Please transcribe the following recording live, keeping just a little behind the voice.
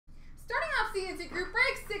CNC Group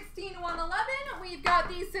Break 16 to 111. We've got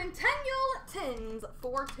the Centennial Tins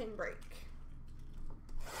for tin break.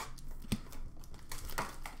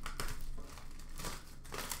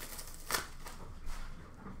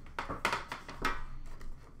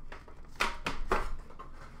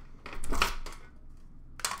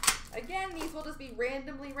 Again, these will just be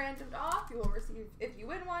randomly randomed off. You will receive, if you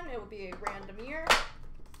win one, it will be a random year.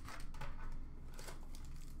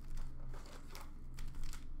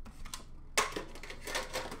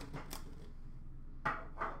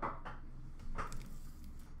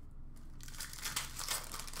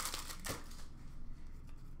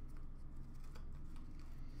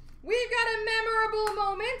 We've got a memorable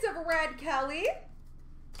moment of Red Kelly.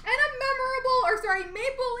 And a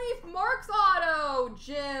Maple Leaf Marks Auto,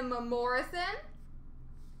 Jim Morrison.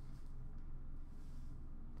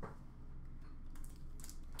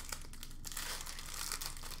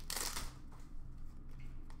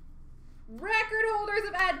 Record holders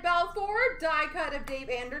of Ed Belfour, die cut of Dave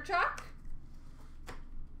Anderchuk.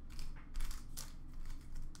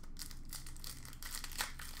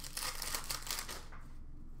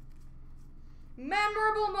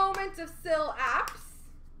 Memorable moments of Sil Apps.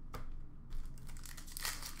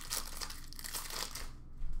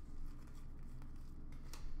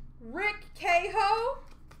 Rick Cahoe,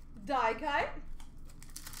 die cut.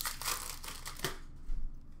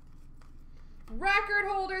 Record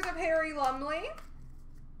holders of Harry Lumley.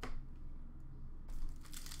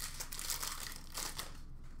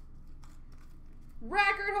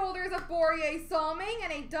 Record holders of Bourrier Salming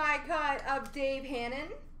and a die cut of Dave Hannon.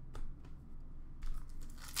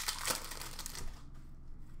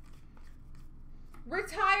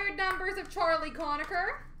 Retired numbers of Charlie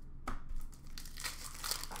Conacher.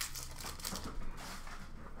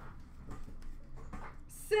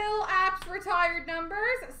 Sil Apps retired numbers,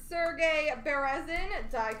 Sergey Berezin,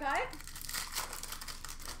 die cut.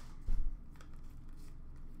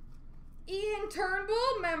 Ian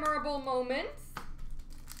Turnbull, memorable moments.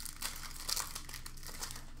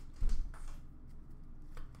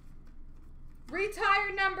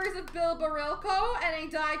 Retired numbers of Bill Barilko and a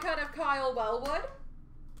die cut of Kyle Wellwood.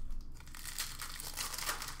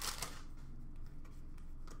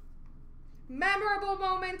 Memorable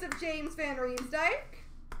moments of James Van Riemsdyk.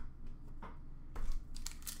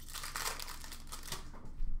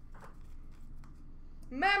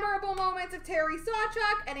 Memorable moments of Terry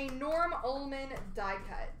Sawchuk and a Norm Ullman die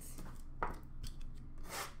cut.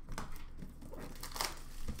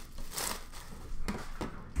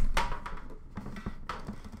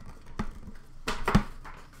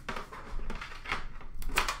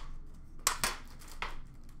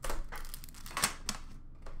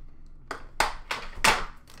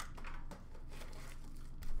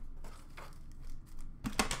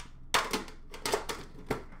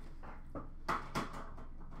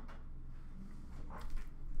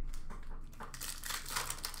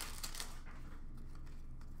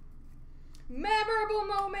 Memorable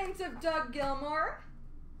moments of Doug Gilmore.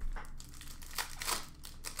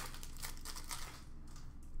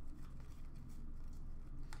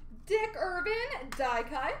 Dick Irvin, die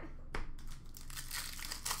cut.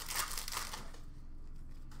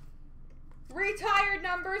 Retired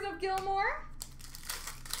numbers of Gilmore.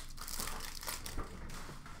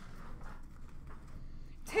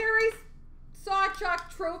 Terry Sawchuk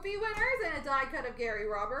trophy winners and a die cut of Gary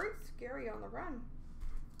Roberts. Gary on the run.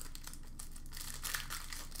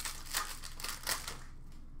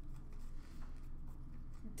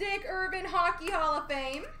 Dick Irvin Hockey Hall of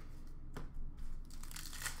Fame.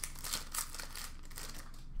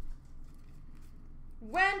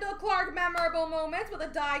 Wendell Clark memorable moments with a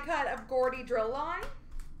die cut of Gordy Drillon.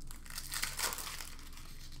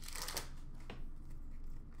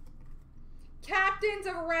 Captains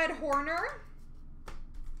of Red Horner.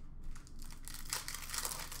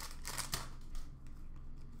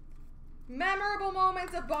 Memorable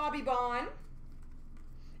moments of Bobby Bond.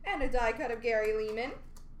 And a die cut of Gary Lehman.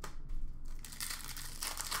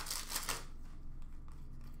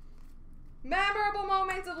 Memorable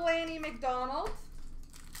moments of Lanny McDonald.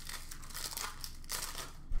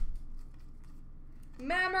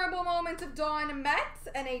 Memorable moments of Don Metz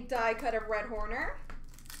and a die cut of Red Horner.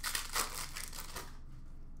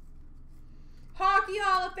 Hockey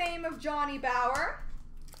Hall of Fame of Johnny Bauer.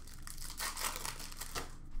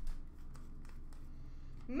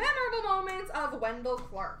 Memorable moments of Wendell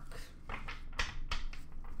Clark.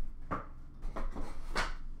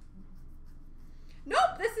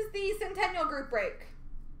 Nope, this is the Centennial Group Break.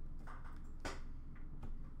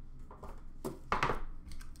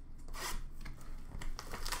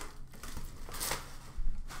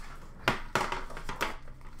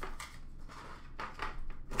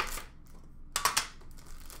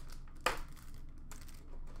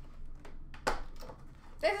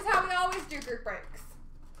 do group breaks.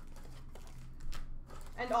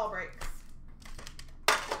 And all breaks.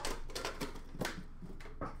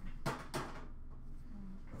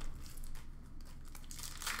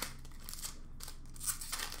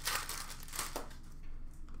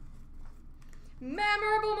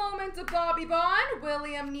 Memorable moments of Bobby Bond,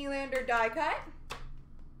 William Nylander die cut.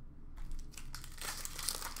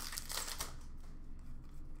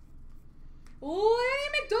 Lenny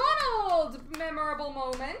McDonald, memorable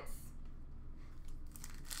moments.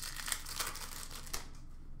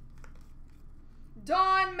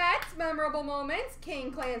 Don Metz, memorable moments,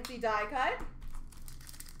 King Clancy die cut.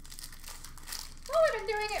 Well, we've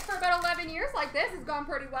been doing it for about 11 years like this. It's gone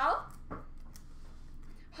pretty well.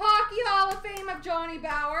 Hockey Hall of Fame of Johnny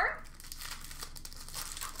Bower.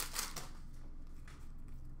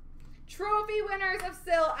 Trophy winners of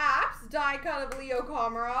Sil Apps, die cut of Leo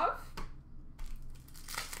Komarov.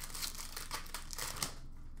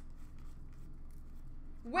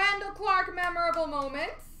 Wendell Clark, memorable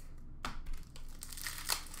moments.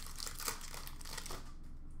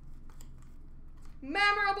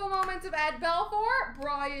 Memorable moments of Ed Belfour,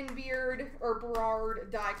 Brian Beard, or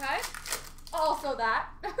Berard die cut. Also that.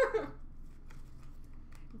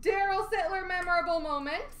 Daryl Sittler, memorable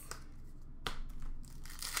moments.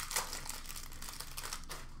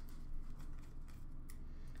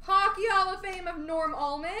 Hockey Hall of Fame of Norm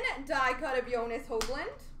Ullman, die cut of Jonas Hoagland.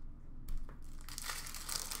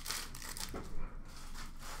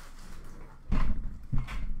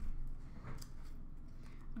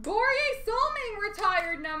 Borje Salming,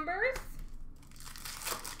 retired numbers.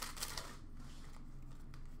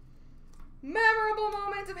 Memorable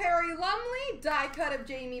moments of Harry Lumley, die cut of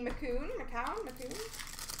Jamie McCown.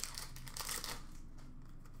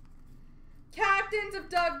 Captains of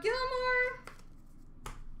Doug Gilmore.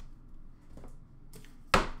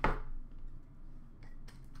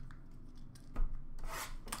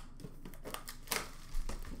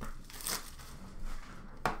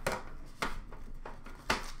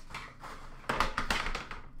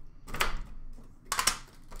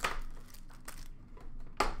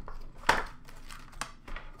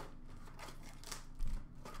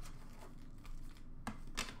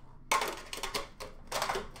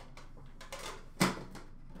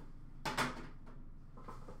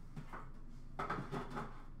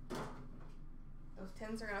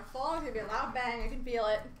 Tins are gonna fall. It's gonna be a loud bang. I can feel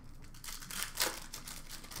it.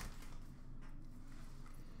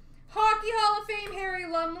 Hockey Hall of Fame, Harry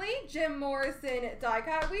Lumley, Jim Morrison, die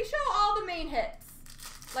cut. We show all the main hits,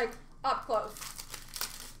 like up close.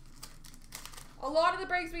 A lot of the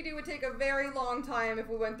breaks we do would take a very long time if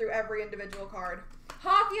we went through every individual card.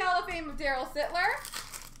 Hockey Hall of Fame of Daryl Sittler.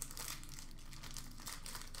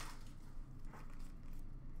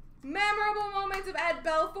 Memorable moments of Ed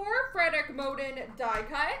Belfour, Frederick Moden, die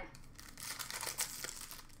cut.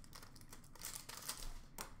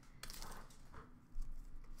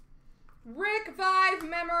 Rick Vive,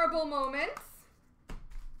 memorable moments.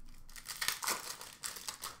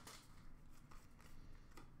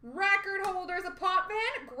 Record holders of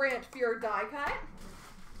Potvin, Grant Fuhr, die cut.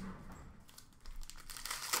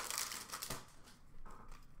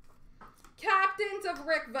 Captains of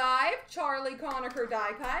Rick Vive, Charlie Conacher,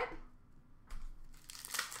 die cut.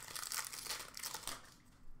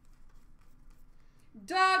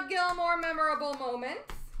 Doug Gilmore, memorable moments.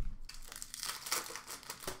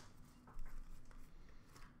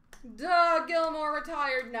 Doug Gilmore,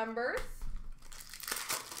 retired numbers.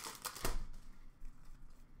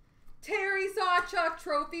 Terry Sawchuk,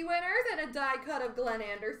 trophy winners, and a die cut of Glenn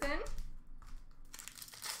Anderson.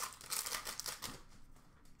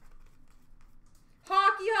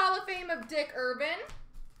 Hockey Hall of Fame of Dick Irvin.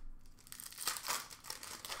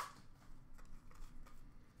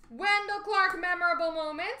 Wendell Clark, memorable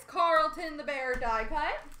moments, Carlton the Bear, die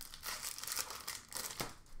cut.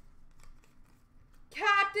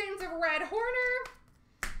 Captains of Red Horner.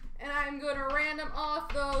 And I'm going to random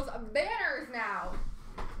off those banners now.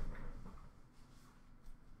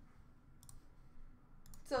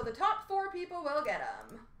 So the top 4 people will get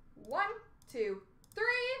them. 1, 2, 3.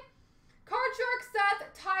 Card Shark,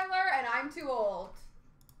 Seth, Tyler, and I'm too old.